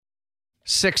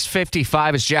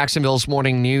6:55 as Jacksonville's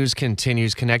morning news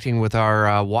continues, connecting with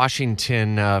our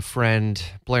Washington friend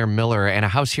Blair Miller. And a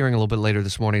House hearing a little bit later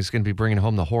this morning is going to be bringing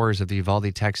home the horrors of the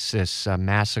Uvalde, Texas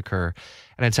massacre.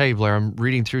 And I tell you, Blair, I'm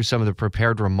reading through some of the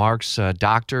prepared remarks. A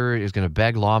doctor is going to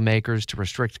beg lawmakers to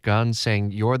restrict guns,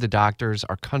 saying, "You're the doctors,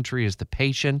 our country is the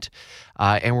patient."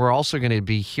 And we're also going to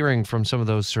be hearing from some of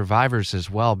those survivors as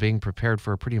well, being prepared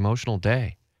for a pretty emotional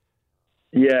day.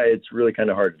 Yeah, it's really kind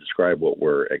of hard to describe what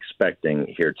we're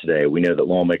expecting here today. We know that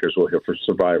lawmakers will hear from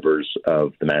survivors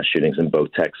of the mass shootings in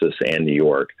both Texas and New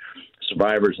York.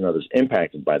 Survivors and others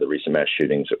impacted by the recent mass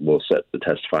shootings will set to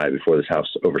testify before this House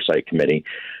Oversight Committee.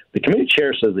 The committee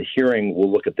chair says the hearing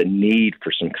will look at the need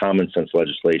for some common sense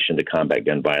legislation to combat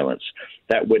gun violence.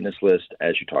 That witness list,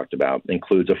 as you talked about,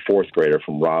 includes a fourth grader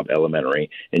from Robb Elementary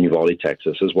in Uvalde,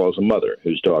 Texas, as well as a mother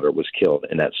whose daughter was killed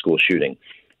in that school shooting.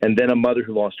 And then a mother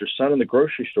who lost her son in the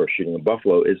grocery store shooting in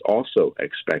Buffalo is also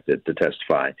expected to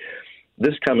testify.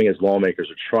 This coming as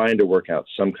lawmakers are trying to work out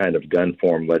some kind of gun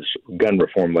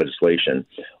reform legislation.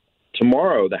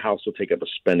 Tomorrow, the House will take up a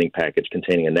spending package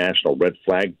containing a national red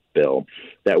flag bill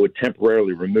that would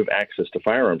temporarily remove access to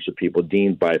firearms for people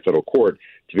deemed by a federal court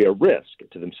to be a risk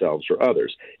to themselves or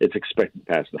others. It's expected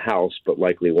to pass the House, but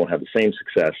likely won't have the same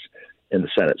success in the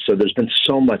Senate. So there's been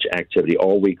so much activity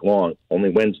all week long, only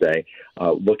Wednesday,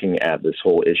 looking at this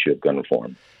whole issue of gun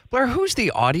reform. Blair, who's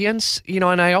the audience? You know,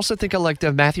 and I also think of like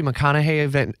the Matthew McConaughey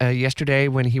event yesterday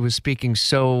when he was speaking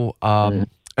so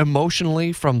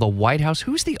emotionally from the White House.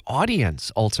 Who's the audience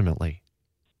ultimately?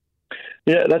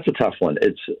 Yeah, that's a tough one.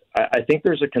 I think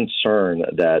there's a concern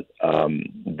that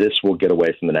this will get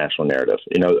away from the national narrative.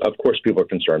 You know, of course, people are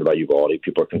concerned about Uvalde.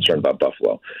 People are concerned about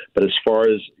Buffalo. But as far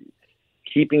as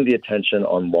keeping the attention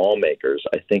on lawmakers,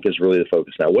 I think, is really the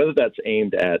focus now. Whether that's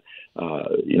aimed at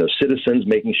citizens,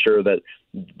 making sure that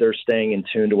they're staying in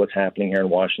tune to what's happening here in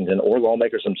Washington, or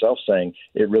lawmakers themselves saying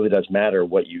it really does matter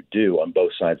what you do on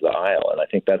both sides of the aisle. And I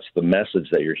think that's the message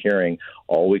that you're hearing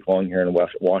all week long here in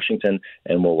Washington,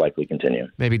 and will likely continue.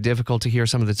 Maybe difficult to hear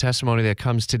some of the testimony that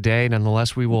comes today.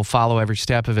 Nonetheless, we will follow every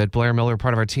step of it. Blair Miller,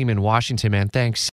 part of our team in Washington, man. Thanks.